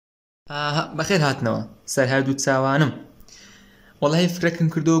بەخێر هاتنەوە سەر هەردوو چاوانم. وەڵاهی فکرەکەم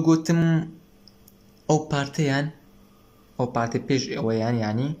کردەوە گوتم ئەو پارتەیان ئەو پارتە پێش ئەوەیان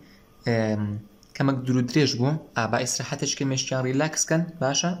یانی کەمەک دوور درێژ بوو با ئیسراحەتێککە مێشتیان ریلاکسکەن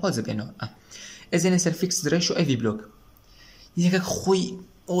باشە ئەو جبێنەوە ئەزێنە سەر فیکس درێژ و ئەڤی بلۆک یەکە خۆی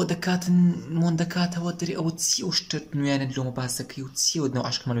ئەوە دەکاتن مۆن دەکاتەوە دەری ئەوە چی ئەو شتت نوێنە لۆمە باسەکەی و چیەوە نەوە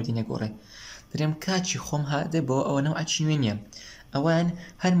عشکمەلودی نەگۆڕێ دەرێم کاچی خۆم هادە بۆ ئەوە نەو عچی نوێ نییە ئەوان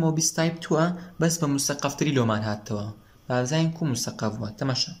هەر مۆبیس تایپ تووە بەس بە مستەقەفتری لۆمان هاتەوە بازاین کو مستەقەف بووە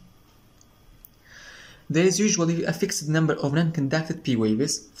تەماشا. There is usually a fixed number of non-conducted P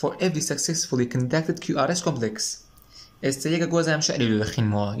waves for every successfully conducted QRS complex. ئێستا یەکە گۆزام شعری لە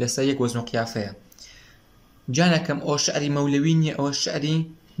دەخینمەوە لەسەر یەک وەزن و قیافەیە. جانەکەم ئەوە شعری مەولەوی نییە ئەوە شعری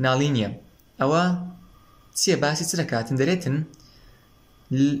ناڵی نییە. ئەوە چییە باسی چ دەکاتن دەرێتن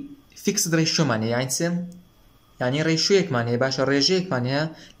فیکسد ڕێشۆمان هەیە یانی چ؟ یعنی ڕێشۆیەکمان هەیە باشە ڕێژەیەکمان هەیە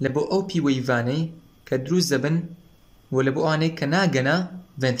لە بۆ ئەو پی وەیڤانەی کە دروست دەبن و لە بۆ ئەوانەی کە ناگەنە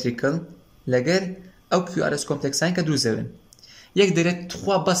ڤێنتریکڵ لەگەر ئەو QRS کۆمپلێکسان کە دروست دەبن. یەک دەرێت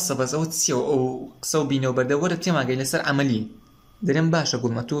خوا بەسە بەس ئەو چیەوە ئەو قسە و بینەوە بەردە وەرە تێماگەی لەسەر عەمەلی دەرێم باشە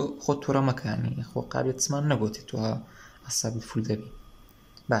گوڵمە تۆ خۆت تووڕە مەکانی خۆ قابلێت چمان نەگوتی تۆ ئەسابی فول دەبی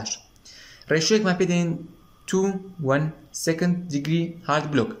باش. ڕێشۆیەکمان پێ دێن 2-1 second degree hard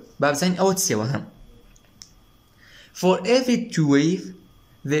block بابزانین ئەوە چیەوە هەم. For every two wave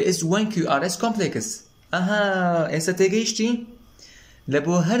there is one QRS complex. ئێستا تێگەیشتی لە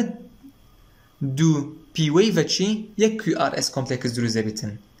بۆ هەر دوو پی وەیڤەچی یەک QRS کۆمپلێکس دروست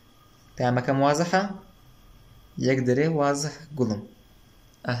دەبێتن. پەیامەکەم وازەحە؟ یەک دەرێ وازەح گوڵم.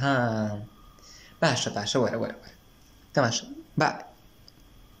 باشە وەرە تەماشا با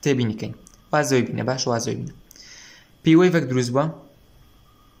تێبینیکەین وازەوەی بینە باش وازەوەی بینە. پی وەیڤێک دروست بووە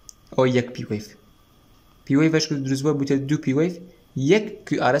ئەوە یەک پی وەیڤ. پی وەیڤەش دروست بووە بوویتە دوو پی وەیڤ یەک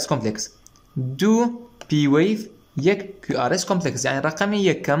QRS کۆمپلێکس. دوو پی وەیڤ یەک QRS کۆمپلێکس یعنی ڕقەمی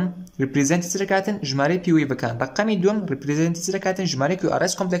یەکەم ریپرێزەنتی چ دەکاتن ژمارەی پی وەیڤەکان ڕقەمی دووەم ریپرێزەنتی چ دەکاتن ژمارەی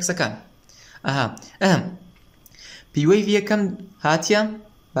QRS کۆمپلێکسەکان. پی وەیڤ یەکەم هاتیە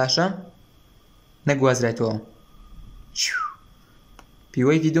باشە نەگوازرایەتەوە پی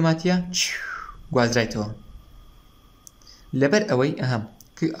وەیڤی دووەم هاتیە گوازرایەتەوە لەبەر ئەوەی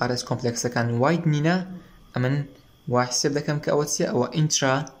QRS کۆمپلێکسەکان واید نینە ئەمن وا حسێب دەکەم کە ئەوە چیە ئەوە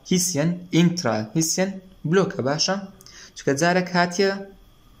ئینتراهیسیەن بلۆکە باشە چکە جارێک هاتیە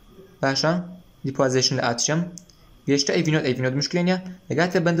باشە دیپۆزیشن لە ئاتشەم گەیشتە ئەیڤینۆت مشکلێ نیە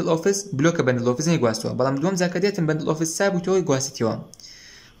دەگاتە بەندڵ ئۆفیس بلۆکە بەندڵ ئۆفیس نەیگواستەوە بەڵام دووەم جار کە دێتن بەندڵ ئۆفیس سا بوویتەوە گواستیەوە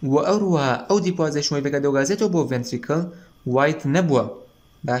و ئەوروە ئەو دیپۆزیشن وەیڤەکە دەوگازێتەوە بۆ ڤێنتریکڵ وایت نەبووە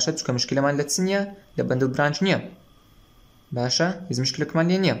باشە چکە مشکلەمان لە چ نییە لە بەندڵ برانچ نییە باشە هیچ مشکلێکمان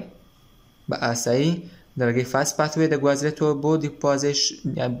لێ نییە بە ئاسایی دەرەگەی فاست پاتوێ دەگوازرێتەوە بۆ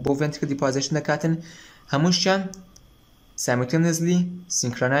بۆ ڤێنتریکڵ دیپۆزیشن دەکاتن هەمووشیان سایمولتێنیەسلی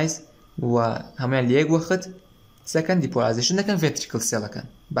سینکرۆنایز و هەمویان لە یەک وەخت سەکەن دیپۆزیشن دەکەن ڤێنتریکڵ سێڵەکەن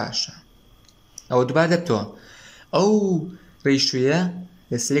باشە ئەوە دووبار دەبتەوە ئەو ڕێشویە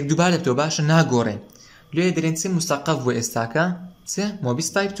لەسەر یەک دووبار دەبتەوە باشە ناگۆڕێن لێ دەرێن چ مستەقەف بۆ ئێستاکە چ مۆبیس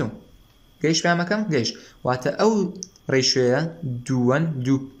تایپ 2 گەیشت پێیامەکەم گەیشت واتە ئەو ڕێشوەیە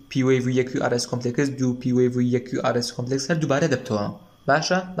دوو پی وەیڤ و یەک QRS کۆمپلێکس دوو پی وەیڤ و یەک QRS کۆمپلێکس هەر دووبارە دەبتەوە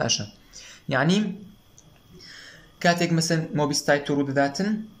باشە یعنی کاتێک مەسەن مۆبیس تایپ 2 ڕوو دەداتن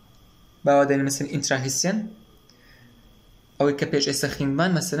باوا دەین مەسەن ئینتراهیسیەن ئەوەی کە پێش ئێستا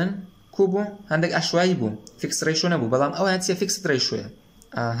خوێندمان مەسەلەن کو بوو هەندێک ئاشوایی بوو فیکس ڕێشۆ نەبوو بەڵام ئەویان چیە فیکسد ڕێشۆیە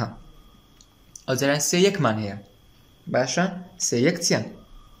ئەو جاران سێ یەکمان هەیە باشە سێ یەک چیان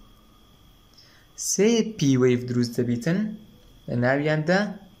سێ پی وەیڤ دروست دەبیتن لە ناویاندا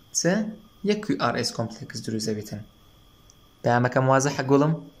چ یەک QRS کۆمپلێکس دروست دەبیتن. پەیامەکەم وازەحە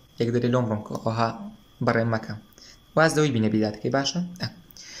گوڵم یەک دەرێ لۆم ڕۆمکە ئەوها بەڕێم مەکە وازدەوەی بینە بیداتەکەی باشە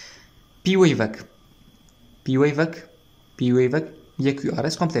پی وەیڤەک یەک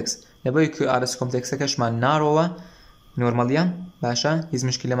QRS کۆمپلێکس لەبەوەی QRS کۆمپلێکسەکەشمان ناڕۆوە نۆرمەڵیە باشە هیچ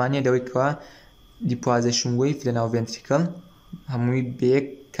مشکلەمانیە لەوەی کەوا دیپۆزیشن وەیڤ لە ناو ڤێنتریکڵ هەمووی بەیەک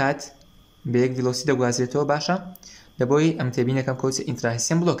کات بەیەک ڤیلۆسی دەگوازرێتەوە باشە لەبەوەی ئەم تێبینەکەم کەوتە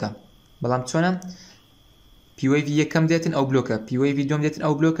ئینتراهیسیەن بلۆکە بەڵام چۆنە پی وەیڤی یەکەم دێتن ئەو بلۆکە پی وەیڤی دووەم دێتن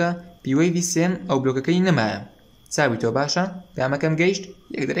ئەو بلۆکە پی وەیڤی سێم ئەو بلۆکەکەی نەمایە چاویتەوە باشە پەیامەکەم گەیشت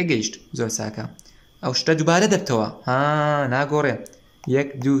یەک دەرێ گەیشت زۆر چاکە ئەو شتە دووبارە دەبتەوە ناگۆڕێ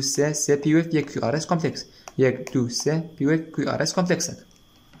 1 2 3 پی وەیڤ یەک QRS کۆمپلێکس 1 2 3 پی وەیڤ QRS کۆمپلێکسەک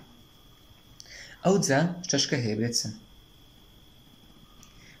ئەو جا شتەشکە هەیە بێتن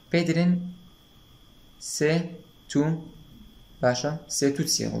پێی دەرێن سێ تو باشە سێ تو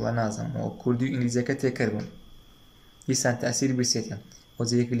چیە وڵا نازانم ئەو کوردی و ئینگلیزیەکە تێکەر بوون دیسان تەسیری برسێتە ئەو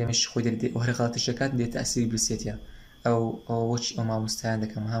جێیەک لێمەش خۆی دەردێ ئەو هەر غڵاتیشەکات دێت تەسیری برسێتە ئەو وەچی ئەو مامۆستایان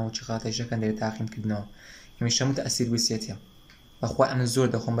دەکەم هاوچی غڵاتیشەکان دێت تاقیمکردنەوە هەمیشە هەموو تەسیر برسێتە بەخوا ئەمن زۆر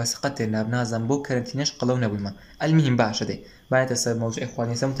دەخۆم بەس قەت تێر نازانم بۆ کەرنتینەش قەڵەو نەبوویمە ئەلمیهیم باشە دەی بایەتە سەر مەوزوعی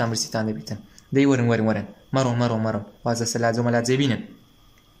خواردنی سەمتان برسیتان دەبیتن دەی وەرن مەڕۆ وازە سەلاجۆ مەلاجێ بینن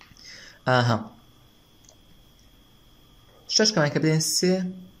ئاها شەش کەمان کە بدەین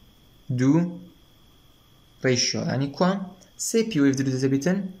 3:2 ڕیشیۆ ینی کوام 3 POF دروست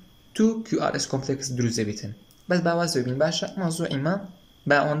دەبیتن 2 QRS کۆمپلێکس دروست دەبیتن بەس باواز ببین باشە مەوزوعیمە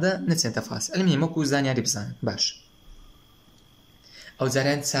با ئەوەندە نەچێتە فاس ئەلمیهیم وەکو زانیاری بزانن باش ئەو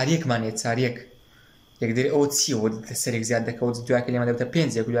جاریان چاریەکمانێت چاریەک یەکدەری ئەوە چیەوە سەرێک زیاد دەکەوت دوایکە لێمە دەبێتە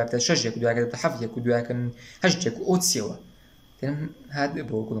 5 دوایکە 6 دوایکە 7 دوایکە 8 ئەو چیەوە هاد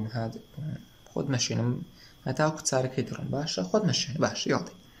بۆ گوڵم هاد خۆت مەشێنم هەتاوەکو چارەکەی دڕم باشە خۆت مەشێن باش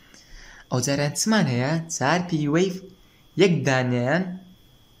یاڵی ئەو جاریان چمان هەیە 4 POF یەک دانیان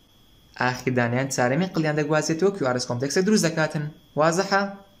ئاخر دانیان چارەمی قلیان دەگوازێتەوە QRS کۆمپلێکسە دروست دەکاتن وازەحە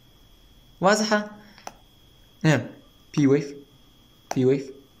 4 POF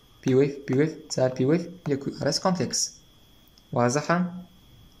یەک QRS کۆمپلێکس وازەحە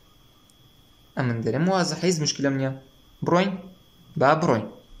ئەمن دەرێم وازەحە هیچ مشکلەم نییە بڕۆین با بڕۆین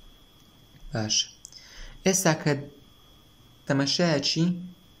باش ئێستا کە تەمەشایەکی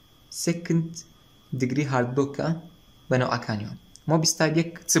سێکند دیگری هاردبلۆکە بەنەوەکانیەوە مۆبیستایپ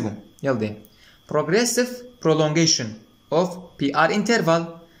یەک چ بوو یەڵ دێ progressive prolongation of PR interval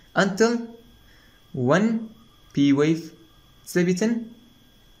until 1 POF دەبیتن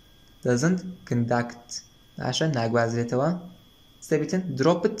doesn't conduct باشە ناگوازرێتەوە دەبیتن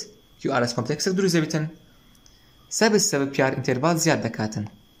dropped QRS کۆمپلێکسێک دروست دەبیتن سەبب PR interval زیاد دەکاتن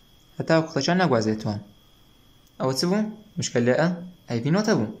هەتا کوڵەکان ناگوازرێتەوە ئەوە چ بوو مشکل لێە IV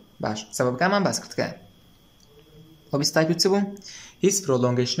نۆتە بوو باش سەبەبەکانمان باس کردکە مۆبیستایپ چ بوو هیچ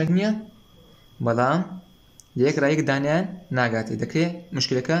پرۆلۆنگیشنێک نییە بەڵام لەیەک ڕایەک دانیان ناگاتێ دەکرێت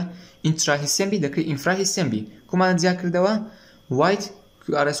مشکلەکە ئینتراهیسێمبی دەکرێت ئینفراهیسێمبی کومان جیا کردەوە white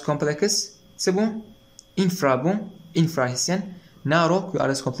QRS کۆمپلێکس چ بوو ئینفرا بوو ئینفراهیسێن ناڕۆ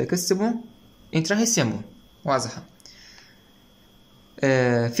QRS کۆمپلێکس چ بوو ئینتراهیسێن بوو وازەحە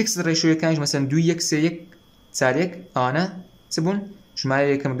فیکس ڕێشۆیەکانیش مەسەن 2:1 چارێک ئەوانە چ بوون ژمارە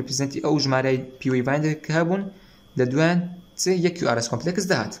یەکەم ریپرزنتی ئەو ژمارەی POF کە هەبوون لە دوایان چ یەک QRS کۆمپلێکس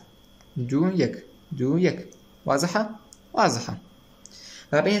دەهات 2:1 وازەحە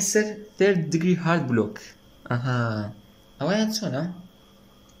بابێن سەر third degree hard block ئەوەیان چۆنە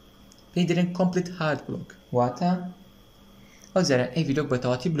پێی دەرێن complete hard block واتە ئەو جاران ئەی ڤیلۆک بە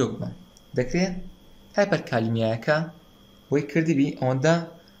تەواتی بلۆک بووە دەکرێت هایپەرکالیمیایەکە وەی کردیبی ئەوەندە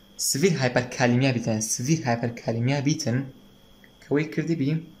سڤیر هایپەرکالیمیا بیتن کە وەی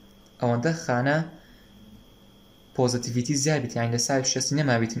کردیبی ئەوەندە خانە پۆزیتیڤیتی زیاد بیت یانی لە سالب 6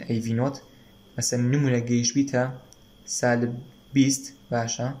 نەمابیتن AV نۆت مەسەن نمونە گەیشت بیتە سالب 20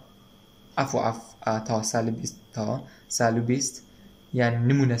 باشە تاوە سالب 20 تاوە سالب 20 یان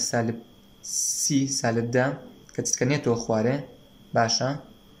نمونە سالب 30 سالب 10 کە چکە نێتەوە خوارێ باشە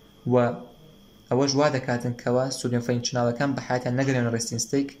و ئەوەش وا دەکاتن کەوە سۆدیۆم فەنکشناڵەکان بە حیاتیان نەگەرێن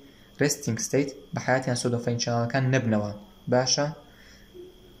ڕێستینگ ستەیت بە حیاتیان سۆدیۆم فەنکشناڵەکان نەبنەوە باشە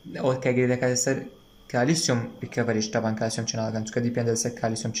ئەوە کاگەری دەکاتە سەر کالیسیۆم ریکەڤەریش تاوان کالیسیۆم چناڵەکان چکە دیپێندە لەسەر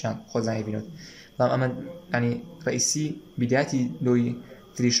کالیسیۆم چناڵ خۆزانی بینوت بەڵام ئەمە ینی ڕئیسی بیداتی لۆی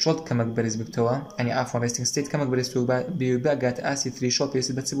تریشۆڵ کەمەک بەرز بکتەوە ئەنی ئافۆن ڕێستینگ ستەیت کەمەک بەرز بگاتە ئاسی تریشۆڵ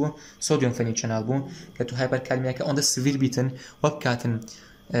پێویست بە چ بوو سۆدیۆم فەنکشناڵ بوو کە تو هایپەرکالیمیاکە ئەوەندە سڤیر بیتن وە بکاتن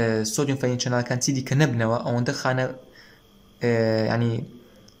سۆدیۆم فەنکشناڵەکان چی دیکە نەبنەوە ئەوەندە خانە ینی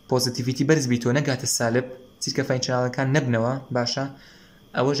پۆزیتیڤیتی بەرز بیتەوە نەگاتە سالب چیکە فەنکشناڵەکان نەبنەوە باشە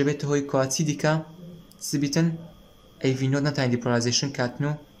ئەوە ژەبێتە هۆی کواچی دیکە سبیتن AV نۆت نەتوانین دیپۆلارایزیشن کاتن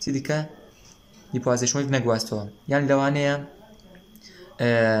و چی دیکە دیپۆلارایزیشن نەگواستەوە یان لەوانەیە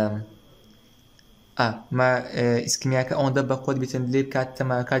ئیسکمیاکە ئەوەندە بە خۆت بیتن لێ بکات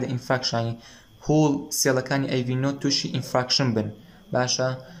تەماکات ئینفراکشنی هۆڵ سێڵەکانی AV نۆت تووشی ئینفراکشن بن باشە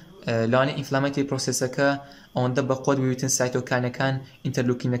لەوانەیە ئینفلامەتی پرۆسسەکە ئەوەندە بە خۆت ببیتن سایتۆکانەکان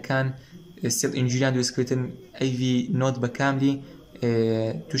ئینتەرلوکینەکان سێڵ ئینجوریان دروستکردن AV نۆت بە کاملی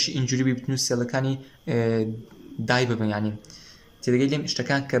تووشی ئینجوری ببن و سێڵەکانی دای ببن یانی تێدەگەی لێم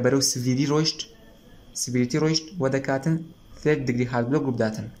شتەکان کە بەرەو سڤیریتی ڕۆیشت وە دەکاتن third degree hard block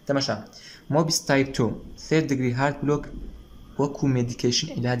گروپداتن تەمەشا مۆبیستایپ 2 third degree hard block وەکو مێدیکیشن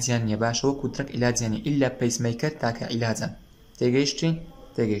عیلاجیان نییە باشە وەکو ترک عیلاجیان نیە ئیلا پیسمیکەر تاکە عیلاجە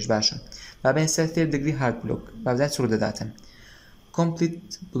تێگەیشت باشە بابێن سەر third degree hard block بابزان سوور دەداتن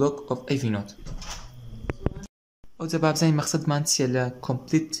complete block of AV node ئەو جا بابزانی مەقسەدمان چییە لە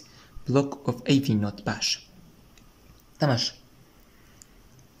complete block of AV node باش تەمەش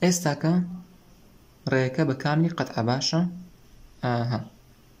ئێستاکە ڕێەکە بە کاملی قەتع باشە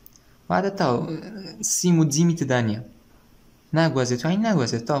وادە تاو سیم و جیمی تدا نییە ناگوازێت وای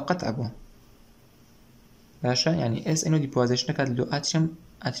ناگوازێت تاو قەتع بوو باشە ینی ئێس ئەنۆ دیپۆزیشن نەکات لۆ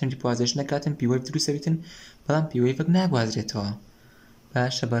ئاتشم دیپۆزیشن نەکاتن پیوەیف دروستە بیتن بەڵام پیوەیفەک ناگوازرێتەوە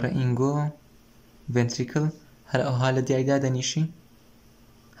باشە بەڕە ئینگۆ ڤنتریکل هەر ئەوها لە دیایدا دەنیشی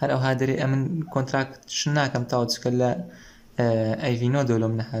هەر ئەوها دەرێ ئەمن کۆنتراکتشن ناکەم تاو چکە لە ئەیڤینۆ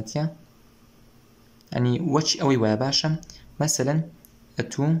دەولۆم نەهاتیە ینی وەچ ئەوەی وایە باشە مەسەلەن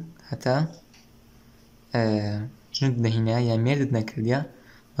ئەتوو هەتا ژنت نەهینە یا مێردت نەکردیە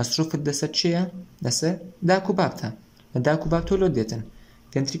مەسروفت دەسەر چییە؟ دەسەر داک و بابتە لە داک و باب تۆ لۆ دێتن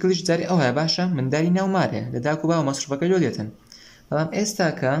ڤنتریکلیش جاری ئەو هەیە باشە منداری ناومارێ لە داک و با و مەسروفەکەی لۆ دێتن بەڵام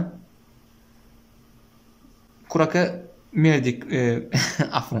ئێستاکە کوڕەکە مێردی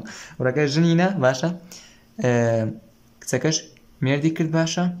ئەفۆ کوڕەکە ژنینە باشە کچەکەش مێردی کرد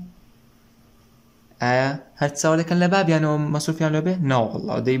باشە ئایا هەر چاوەکەن لە بابیانەوە مەسروفیان لۆ بێ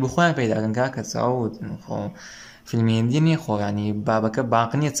ناوەڵڵا دەی بخۆیان پەیداکەن کاکە چاوت خۆ فیلمی هێندی نییە خۆ ینی بابەکە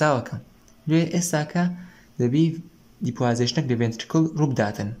باق نییە چاوەکە لێ ئێستاکە دەبی دیپۆزیشنێک لە ڤنتریکل ڕوو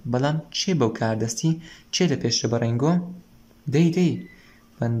بداتن بەڵام چێ بەو کاردەستی چێ لە پێشتە بەڕێنگۆ دەی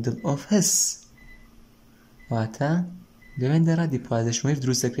بەندڵ ئۆف هەس واتە لەوێندەڕا دیپۆزیشن وێف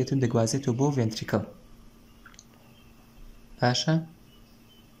دروست دەکرێت و دەگوازێتەوە بۆ ڤنتریکل باشە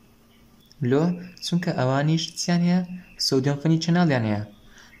لۆ چونکە ئەوانیش چیان هەیە سۆدیۆم فەنی چەناڵیان هەیە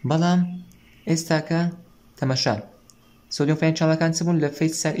بەڵام ئێستاکە تەمەشا سۆدیۆم فەنی چەناڵەکان چ بوون لە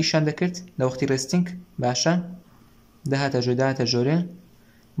فەیت سار ئیشان دەکرد لە وەختی ڕێستینگ باشە داهاتە ژۆرێ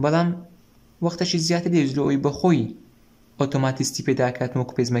بەڵام وەختەشی زیاتر دەویست لە ئەوی بەخۆی ئۆتۆماتیستی پێداکاتن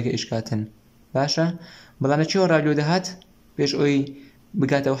وەکو پێزمەکە ئیشکاتن باشە بەڵام لە چێوە ڕالیۆ دەهات پێش ئەوی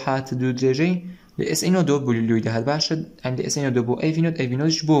بگاتەوە حات دوو درێژەی لە ئێسئینۆ دۆ بوو لۆی دەهات باشە ئەند لە ئێسئینۆ دۆ بۆ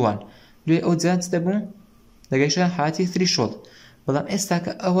ئەیڤینۆش بۆ وان لێ ئەو جات دەبوو دەگەیشە حاتی تریشۆڵ بەڵام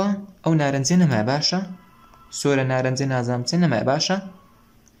ئێستاکە ئەو نارەنجێ نەمایە باشە سۆرە نارەنجێ نازانچێ نەمایە باشە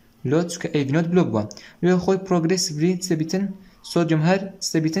لۆ چکە ئەیڤینۆت بلۆک بووە لێ خۆی پرۆگرێسیڤلی چەبیتن سۆدیۆم هەر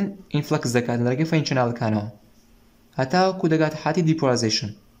چەبیتن ئینفلەکس دەکاتن لەرەگەی فەین چەناڵەکانەوە هەتاوەکو دەگات حاتی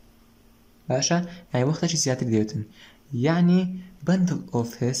دیپۆزیشن باشە یانی وەختەشی زیاتر دێتن یعنی بەندڵ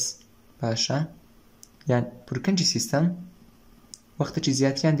ئۆفیس باشە یان پورکەنجی سیستەم وەختێکی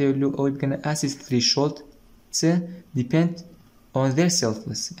زیاتریان دەوێت لۆ ئەوەی بگەنە ئاسیس threshold چ depend on their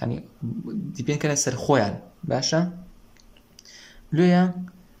selfless ینی دیپێن کەنە سەر خۆیان باشە لۆیە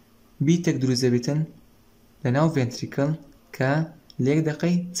بیتێک دروست دەبێتن لە ناو ڤنتریکل کە لێک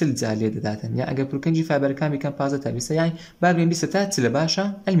دقەی چل جار لێ دەداتن یا ئەگەر پورکەنجی فایبەرەکان بیکەن 15 تا 20 یانی بابێن 20 تا چلە باشە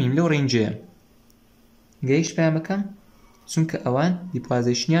ئەلمیم لەو ڕێنجەیە گەیشت پەیامەکەم چونکە ئەوان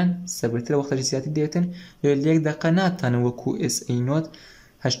دیپۆزیشنیان سەبرترە وەختەشی زیاتر دێتن لێک دقە ناتانن وەکو ئێسئینۆت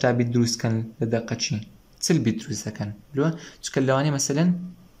 80 بیت دروستکەن لە دقەچی 40 بیت دروست دەکەن لۆ چکە لەوانەیە مەسەلەن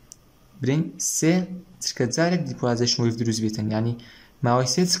برین سێ چرکە جارێک دیپۆزیشن وێف دروست بێتن ینی ماوەی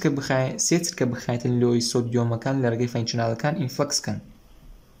سێ چرکە بخایەتن لۆی سۆدیۆمەکان لە ڕێگەی فەین چەناڵەکان ئینفلەکسکەن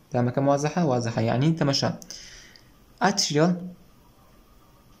دامەکەم وازەحە یعنی تەمەشا ئاتریۆل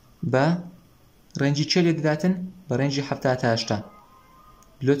بە ڕێنجی چێ لێ دەداتن بە ڕێنجی 70 تا 80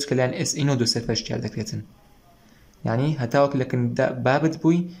 لۆ چکە لایەن ئێسئینۆ دۆ سەرپەرشتیار دەکرێتن یعنی هەتاوەک لەکن بابت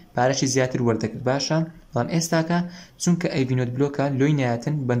بووی پارەشی زیاتر وەردەگرت باشە بەڵام ئێستاکە چونکە ئەیڤینۆت بلۆکە لۆی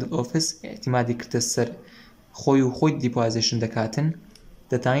نایەتن بەندڵ ئۆفیس ئێحتیمادی کردە سەر خۆی دیپۆزیشن دەکاتن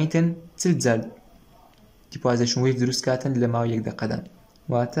دەتانیتن چل جار دیپۆزیشن وێف دروست کاتن لە ماوەی 1 دقەدا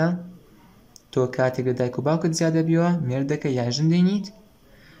واتە تۆ کاتێک لە دایک و باوکت زیادە بیوە مێردەکە یاژن دێنیت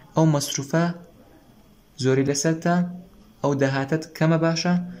ئەو مەسروفە زۆری لەسەرتە ئەو داهاتت کەمە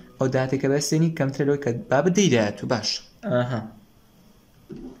باشە ئەو داهاتێکە بەسێنی کەمترە لەوەی کە بابت دەیدایەت و باش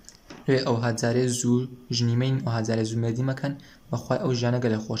ئەو هەجارێ زوو ژنیمەین ئەو هەجارێ زوو مێردی مەکەن بەخوای ئەو ژیانەگە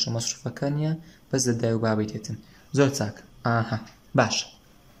لە خۆشە مەسروفەکە نییە بەس لە دای و بابی دێتن زۆر چاک باش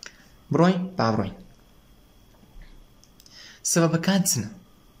بڕۆین بابڕۆین سەبەبەکان چنە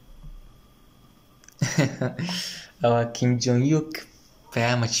ئەوە کیم جۆن یوک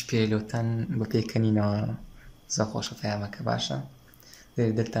پەیامەکی پێلۆتان بە پێکەنینەوە زۆر خۆشە پەیامەکە باشە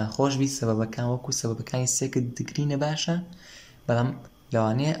دەتان خۆش بی سەبەبەکان وەکو سەبەبەکانی سێکت دگرینە باشە بەڵام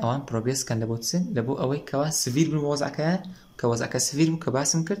لەوانەیە ئەوان پرۆگرێسکەن لە بۆ چ لە بۆ ئەوەی کەوا سڤیر بن وەزعەکەیان کە وەزعەکە سڤیر بوو کە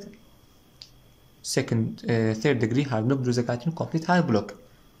باسم کرد سێکند تێر دگری هاردبلۆک دروزەکاتین و کۆمپلیت هار بلۆک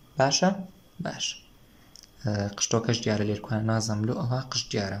باشە باش قشتۆکەش دیارە لێرکوان نازم لۆ ئەوها قشت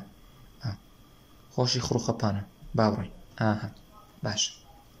دیارە خۆشی خڕوخەپانە بابڕۆین باش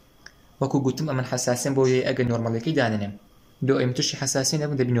وەکو گوتم ئەمن حەساسیەم بۆ یەی ئەگەر نۆرمەڵەکەی دانێنێم دۆ ئەیم تووشی حەساسی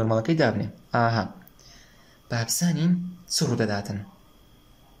نەبوو دەبی نۆرمەڵەکەی دابنێم بابزانین چ ڕوو دەداتن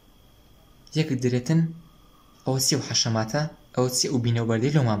یەک درێتن ئەو سی و حەشەماتە ئەو چی و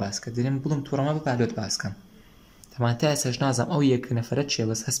بینەوەبەردەی لەومان باسکە درێن بڵم تووڕەما بە بالۆت باسکەم تەمان تا ئێساش نازانم ئەو یەک نەفەرە چیە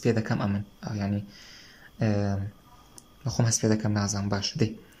بەس هەست پێ دەکەم ئەمن ئەو ینی بەخۆم هەست پێ دەکەم نازانم باش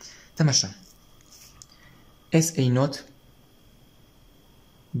دەی تەماشا SA نۆت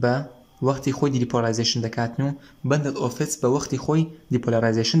بە وەختی خۆی دیپۆلارایزیشن دەکاتن و بەندل ئۆفیس بە وەختی خۆی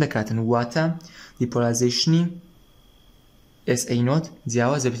دیپۆلارایزیشن دەکاتن واتە دیپۆلارایزیشنی SA نۆت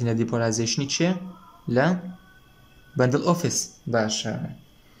جیاوازە بێتین لە دیپۆلارایزیشنی چێ لە بەندل ئۆفیس باشە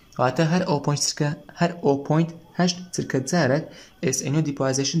واتە هەر ئەو پۆینت هەشت چرکە جارێک SA نۆت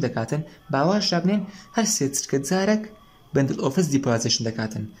دیپۆلارایزیشن دەکاتن باواش بنێن هەر سێ چرکە جارێک بەندل ئۆفیس دیپۆلارایزیشن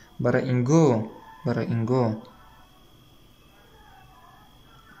دەکاتن بەڕە ئینگۆ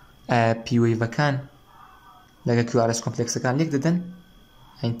پیوەیڤەکان لەگە QRS کۆمپلێکسەکان لێک دەدەن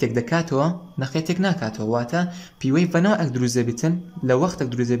هەین تێک دەکاتەوە نەخێ تێک ناکاتەوە واتە پیوەیڤەنەوە ئەک دروزە بیتن لە وەختێک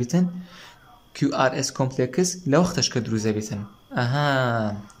دروزە بیتن QRS کۆمپلێکس لە وەختەش کە دروزە بیتن ئەها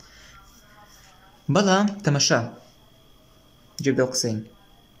بەڵام تەمەشا جێ بدە قسەین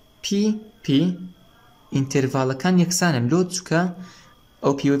PP ئینتەرڤاڵەکان یەکسانن لۆ چووکە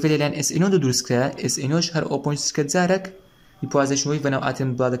ئەو پیوەیڤە لەلایەن SA نۆت دروستکرا SA نۆش هەر ئەو پۆینتکە جارێک دیپۆلارایزیشنەوەی بەناو ئاتم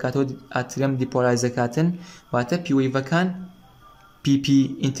بڵا دەکاتەوە ئاترم دیپۆلارایز دەکاتن واتە پیوەیڤەکان PP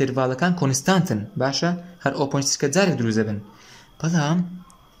ئینتەرڤاڵەکان کۆنستانتن باشە هەر ئەو پۆینتکە جارێک دروزە بن بەڵام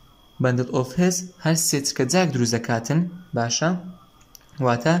بەندل ئۆفیس هەر سێ چرکە جارێک دروست دەکاتن باشە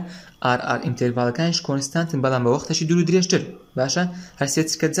واتە RR ئینتەرڤاڵەکانیش کۆنستانتن بەڵام بە وەختەشی دوور و درێژتر باشە هەر سێ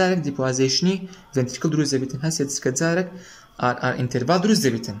چرکە جارێک دیپۆلارایزیشنی ڤێنتریکڵ دروست دەبێتن هەر سێ چرکە جارێک RR ئینتەرڤاڵ دروست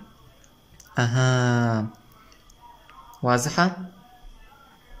دەبێتن ئەها وازحە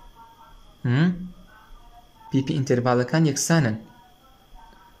PP ئینتەرڤاڵەکان یەکسانن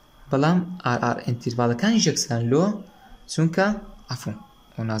بەڵام RR ئینتەرڤاڵەکانیش یەکسان لۆ چونکە ئەفۆ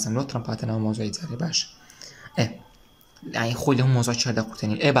ئەو نازم لۆ ترەمپاتەنەوە مۆزۆی جارێ باش خۆی لەم مۆزۆ چێ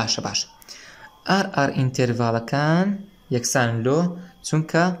دەقوتێنین باشە RR ئینتەرڤاڵەکان یەکسان لۆ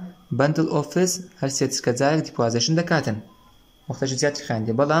چونکە بەندل ئۆفیس هەر سێ چرکە جارێک دیپۆلارایزیشن دەکاتن وەختەش زیاتر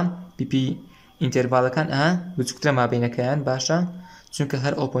خاندێ بەڵام PP ئینتەرڤاڵەکان بچووکترە مابینەکەیان باشە چونکە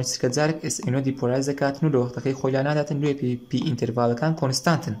هەر ئەو پۆینتکە جارێک SA نۆت دیپۆلارایز دەکاتن و لە وەختەکەی خۆی لا ناداتن لێ PP ئینتەرڤاڵەکان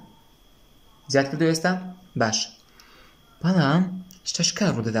کۆنستانتن زیاد کردو ئێستا باش بەڵام شتەش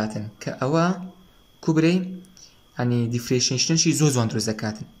کار ڕوودەداتن کە ئەوە کوبرەی ئەنی دیفرێنشیشنشی زۆر جوان دروست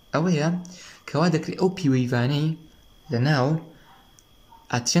دەکاتن ئەوەیە کەوا دەکرێت ئەو پیوەیڤانەی لە ناو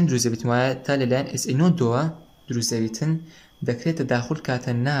ئاتریان دروست دەبێتن وایە تا لەلایەن SA نۆت دۆوە دروست دەبێتن دەکرێت تەداخل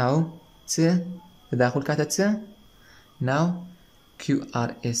کاتە ناو تەداخل کاتە چ ناو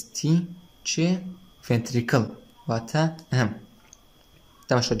QRST چێ ڤێنتریکڵ واتە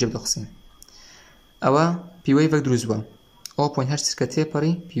تەماشا جێ بدە قسەین ئەوە پیوەیڤەک دروست بووە ئەو پۆینت هەشت چرکە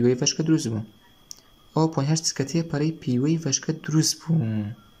تێپەڕی پیوەیڤەشکە دروست بوو ئەو پۆینت هەشت چرکە تێپەڕی پیوەیڤەشکە دروست بوو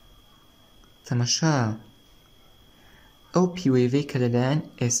تەماشا ئەو پیوەیڤەی کە لەلایەن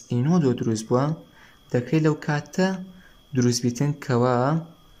SA نۆت دروست بووە دەکرێت لەو کاتە دروست بیتن کەوا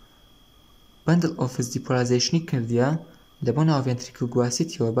بەندل ئۆفیس دیپۆلارایزیشنی کردیە لە بۆ ناو ڤێنتریکڵ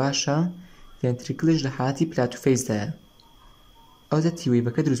گواسیتیەوە باشە ڤێنتریکڵش لە حاڵەتی پلاتوفەیزدایە ئەوزە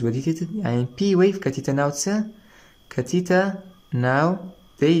تیوەیڤەکە دروست بووە دیتێت یعنی پیوەیڤ کەتیتە ناو چە کەتیتە ناو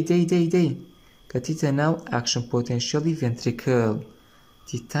دەی کەتیتە ناو ئاکشن پۆتێنشیەڵی ڤێنتریکڵ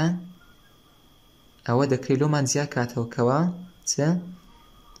دیتان ئەوە دەکرێت لۆمان جیا کاتەوە کەوا چە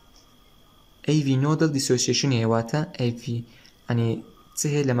AV نۆدڵ دیسۆسیێشن هێواتە AV ئەنی چ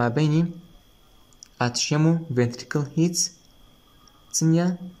هەیە لە مابینی ئاتریەم و ڤێنتریکڵ هیچ چنیە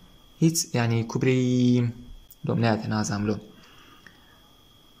هیچ یعنی کوبرەی لۆم نایەتە نازام لۆ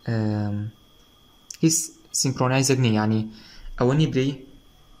هیچ سینکرۆنایزێک نییە یعنی ئەوە نیبرەی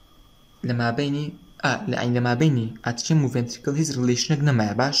لە مابینی ئاتریەم و ڤێنتریکڵ هیچ ڕلیشنێک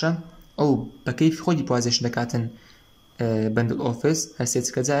نەمایە باشە ئەو بەکەیف خۆی دیپۆلارایزیشن دەکاتن بەندل ئۆفیس هەر سێ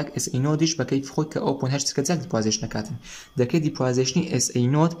چرکە جارێک SA نۆتیش بەکەیف خۆی کە ئەو پۆینت هەشت چرکە جارێک دیپۆلارایزیشن دەکاتن دەکرێت دیپۆلارایزیشنی SA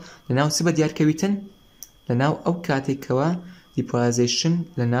نۆت لەناو چ بە دیارکەویتن لەناو ئەو کاتێکەوە دیپۆلارایزیشن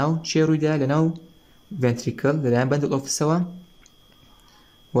لەناو چێ ڕوویدا لەناو ڤێنتریکڵ لەلایەن بەندل ئۆفیسەوە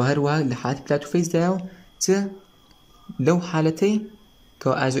و هەروە لە حاڵەتی پلاتوفەیزدایە و چ لەو حالەتەی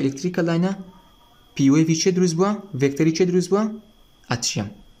کەوا ئایزۆ ئێلکتریکە لاینە پیوەیڤی چێ دروست بووە ڤێکتەری چێ دروست بووە ئاتریەم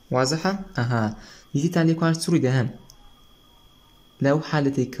وازەحە دیتان لێکوان چ ڕوویدا هەن لەو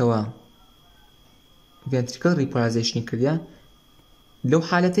حالەتەی کەوا ڤێنتریکڵ ریپۆلارایزیشنی کردیا لەو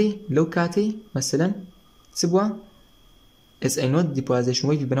حالەتەی لەو کاتەی مەسەلەن چ بووە SA نۆت دیپۆلارایزیشن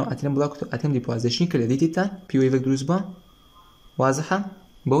وەیڤی بەناو ئاترم بڵاوکەوە ئاتەم دیپۆلارایزیشنی کردە دیتان پیوەیڤەک دروست بووە وازەحە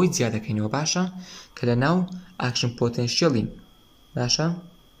بەوەی جیا دەکەینەوە باشە کە لە ناو ئاکشن پۆتێنشیەڵی باشە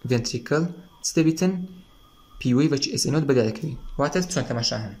ventricle چ دەبیتن پیوەی بە SNO بەدای دەکەوی واتە چۆن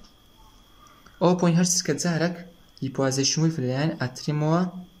تەماشا هەن ئەو پۆین هەر چکە جارێک دیپۆزیشنەوەی لەلایەن ئاتریمەوە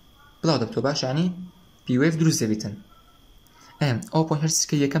بڵاو دەبتەوە باش ینی پیوەی دروست دەبیتن ئەو پۆین هەر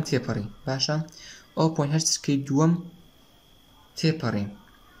چکە یەکەم تێپەڕی باشە ئەو پۆین هەر چکەی دووەم تێپەڕی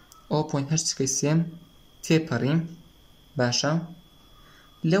ئەو پۆین هەر چکەی سێم تێپەڕی باشە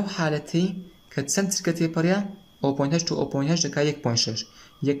لەو حالەتەی کە چەند چکە تێپەڕیە 0.8 و 0.8 دەکا 1.6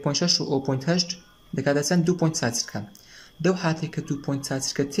 1.6 و 0.8 دەکاتە چەند 2.4 چکە لەو حالەتەی کە 2.4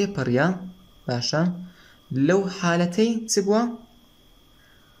 چکە تێپەڕیە باشە لەو حالەتەی چ بووە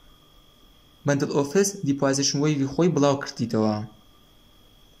بەندڵ ئۆفس دیپۆزیشن وەیڤی خۆی بڵاو کردیتەوە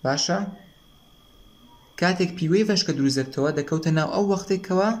باشە کاتێک پیوەی ڤەشکە دروست دەبتەوە دەکەوتە ناو ئەو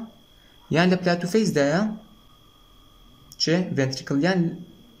وەختێکەوە یان لە پلاتوفەیزدایە چێ ڤێنتریکڵیان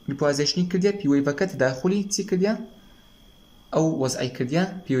دیپۆزیشنی کردیا پیوەی ڤەکە تداخلی چی کردیا ئەو وەزعی کردیا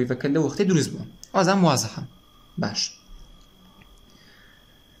پیوەی ڤەکە لەو وەختەی دروست بووە ئازام وازەحە باش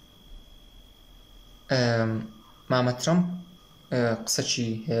مامە ترەمپ قسەچی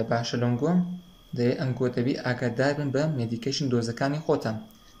هەیە باشە لەنگۆ دەیە ئەنگۆ دەبی ئاگادار بن بە مێدیکەیشن دۆزەکانی خۆتان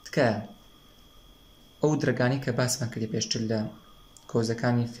تکایە ئەو درەگانی کە باسمان کردی پێشتر لە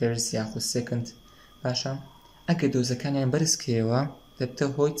کۆزەکانی فێرس یاخود سێکند باشە ئەگە دۆزەکانیان بەرزکەوە دەبتە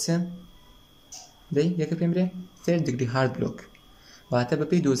هۆی چ دەی یەکە پێم برێ 3 degree hard block واتە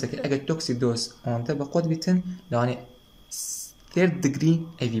بەپێی دۆزەکە ئەگە تۆکسی دۆز ئەوەندە بە قۆت بیتن لەوانێ 3 degree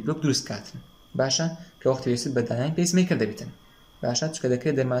AV block دروست کاتن باشە کە وەختی وێست بە دانانی پیسمیکر دەبیتن باشە چکە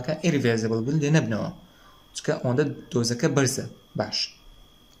دەکرێت دەرمانەکە irreversible بن لێ نەبنەوە چکە ئەوەندە دۆزەکە بەرزە باش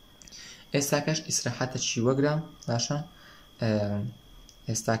ئێستاکەش ئیسراحەتە چی وەگرە باشە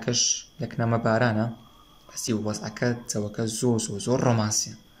ئێستاکەش یەکنەمە بارانە بەسی وەزعەکە جەوەکە زۆر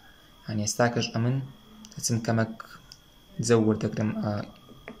ڕۆمانسیە هەنی ئێستاکەش ئەمن دەچم کەمەک جەو وەردەگرم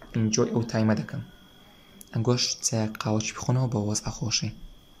ئینجۆی ئەو تایمە دەکەم ئەنگۆش چای قاوەچی بخۆنەوە بە وەزع خۆشی